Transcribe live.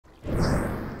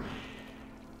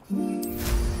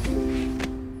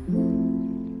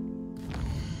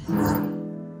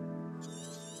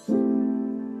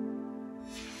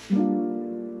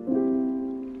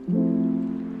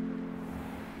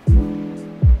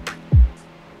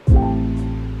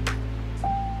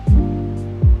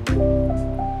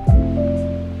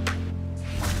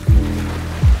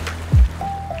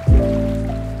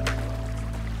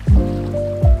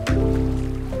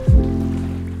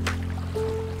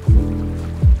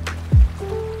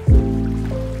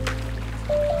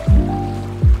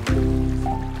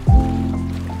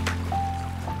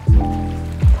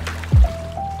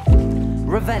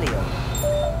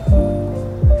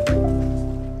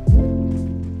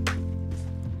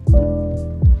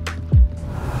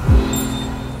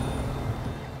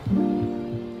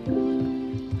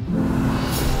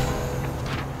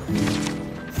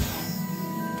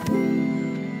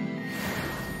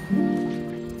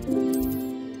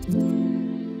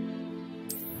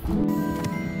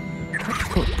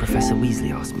Professor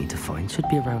Weasley asked me to find should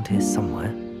be around here somewhere.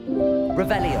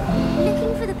 Revelio.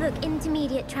 Looking for the book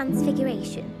Intermediate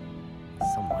Transfiguration?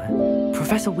 Somewhere.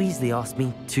 Professor Weasley asked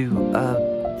me to,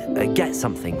 get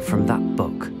something from that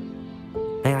book.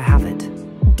 May I have it?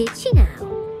 Did she now?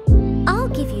 I'll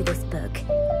give you this book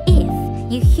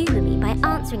if you humour me by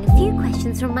answering a few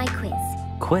questions from my quiz.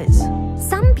 Quiz?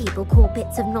 Some people call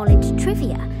bits of knowledge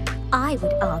trivia. I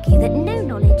would argue that no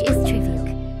knowledge is trivial.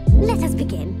 Let us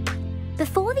begin.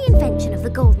 Before the invention of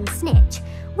the golden snitch,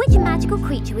 which magical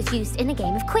creature was used in a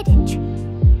game of Quidditch?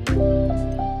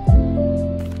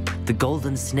 The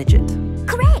golden snidget.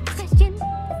 Correct! Question.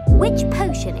 Which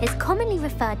potion is commonly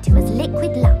referred to as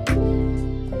liquid luck?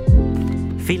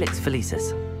 Felix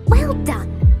Felicis. Well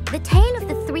done. The tale of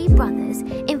the three brothers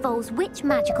involves which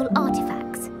magical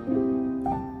artifacts?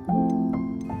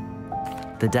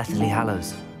 The Deathly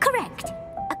Hallows. Correct.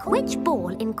 Which ball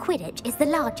in Quidditch is the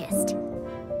largest?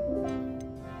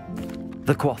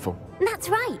 The Quaffle. That's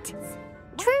right.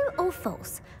 True or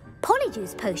false?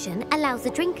 Polyjuice potion allows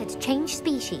the drinker to change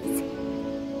species.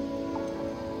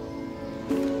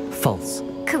 False.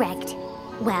 Correct.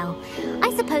 Well,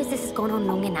 I suppose this has gone on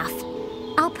long enough.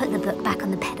 I'll put the book back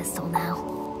on the pedestal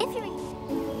now. If you're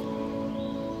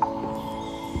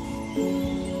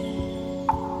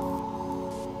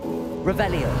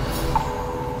Revelio.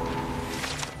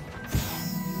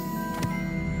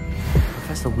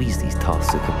 Professor Weasley's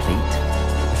tasks are complete.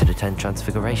 I should attend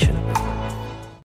Transfiguration.